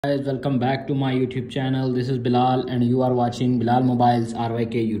Guys, welcome back to my YouTube channel. This is Bilal and you are watching Bilal Mobiles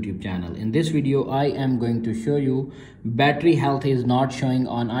RYK YouTube channel. In this video I am going to show you battery health is not showing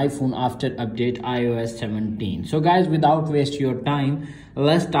on iPhone after update iOS 17. So guys, without waste your time,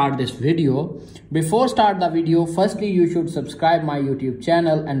 let's start this video. Before start the video, firstly you should subscribe my YouTube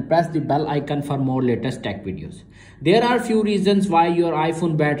channel and press the bell icon for more latest tech videos. There are few reasons why your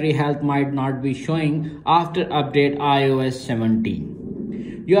iPhone battery health might not be showing after update iOS 17.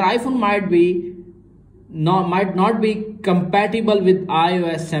 Your iPhone might not be compatible with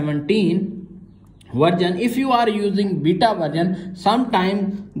iOS 17 version. If you are using beta version,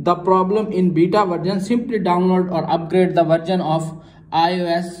 sometimes the problem in beta version, simply download or upgrade the version of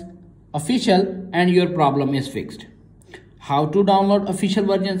iOS official and your problem is fixed. How to download official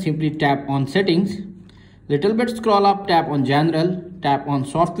version? Simply tap on settings, little bit scroll up, tap on general, tap on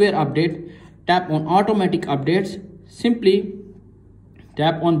software update, tap on automatic updates, simply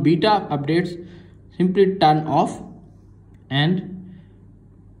tap on beta updates, simply turn off and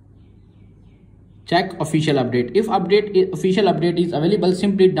check official update. If official update is available,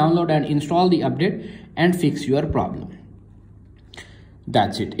 simply download and install the update and fix your problem.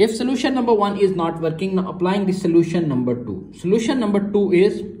 That's it. If solution number 1 is not working, now applying the solution number 2. Solution number 2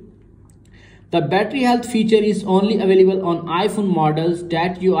 is the battery health feature is only available on iPhone models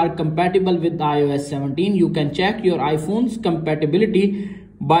that you are compatible with iOS 17. You can check your iPhone's compatibility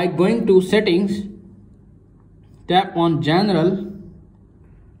by going to settings, tap on general,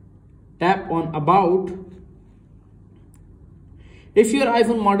 tap on about. If your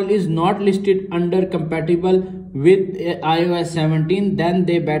iPhone model is not listed under compatible with iOS 17, then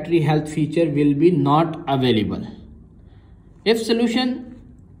the battery health feature will be not available. If solution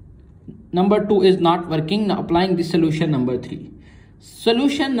number 2 is not working, now applying the solution number 3.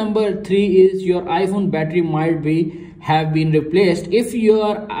 Solution number 3 is your iPhone battery might have been replaced. If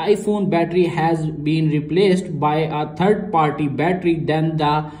your iPhone battery has been replaced by a third-party battery, then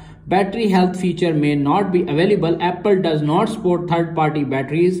the battery health feature may not be available. Apple does not support third-party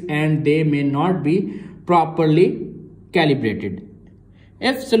batteries and they may not be properly calibrated.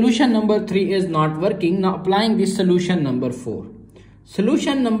 If solution number 3 is not working, now applying the solution number 4.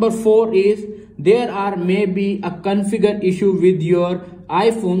 Solution number 4 is there may be a configure issue with your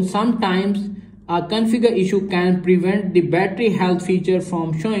iPhone. Sometimes a configure issue can prevent the battery health feature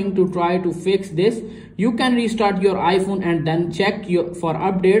from showing. To try to fix this, you can restart your iPhone and then check for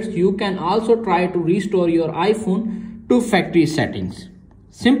updates. You can also try to restore your iPhone to factory settings.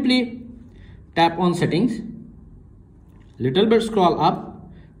 Simply tap on settings, little bit scroll up,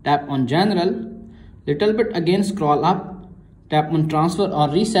 tap on general, little bit again scroll up, tap on transfer or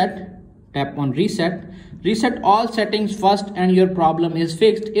reset, tap on reset. Reset all settings first and your problem is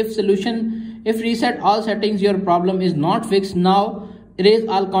fixed. If reset all settings, your problem is not fixed, now erase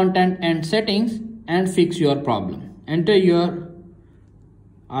all content and settings and fix your problem. Enter your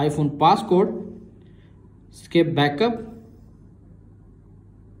iPhone passcode, skip backup,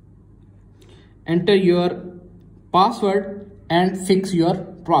 enter your password and fix your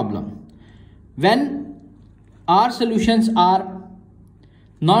problem. When our solutions are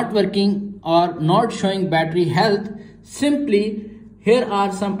not working or not showing battery health, simply here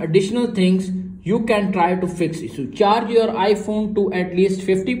are some additional things you can try to fix issue. Charge your iPhone to at least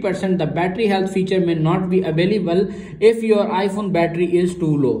 50%. The battery health feature may not be available if your iPhone battery is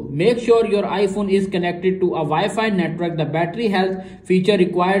too low. Make sure your iPhone is connected to a Wi-Fi network. The battery health feature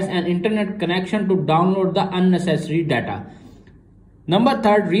requires an internet connection to download the unnecessary data. Number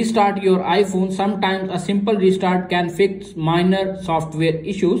 3, restart your iPhone. Sometimes a simple restart can fix minor software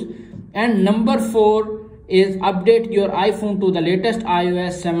issues. And number 4 is update your iPhone to the latest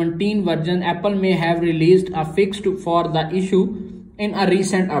iOS 17 version. Apple may have released a fix for the issue in a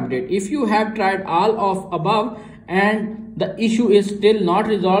recent update. If you have tried all of above and the issue is still not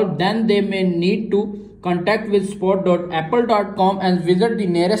resolved, then they may need to contact with support.apple.com and visit the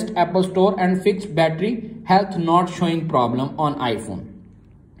nearest Apple store and fix battery health not showing problem on iPhone.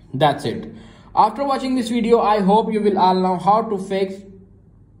 That's it. After watching this video, I hope you will all know how to fix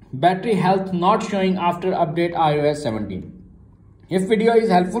battery health not showing after update iOS 17. If video is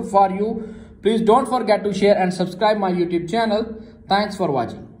helpful for you, please don't forget to share and subscribe my YouTube channel. Thanks for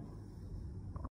watching.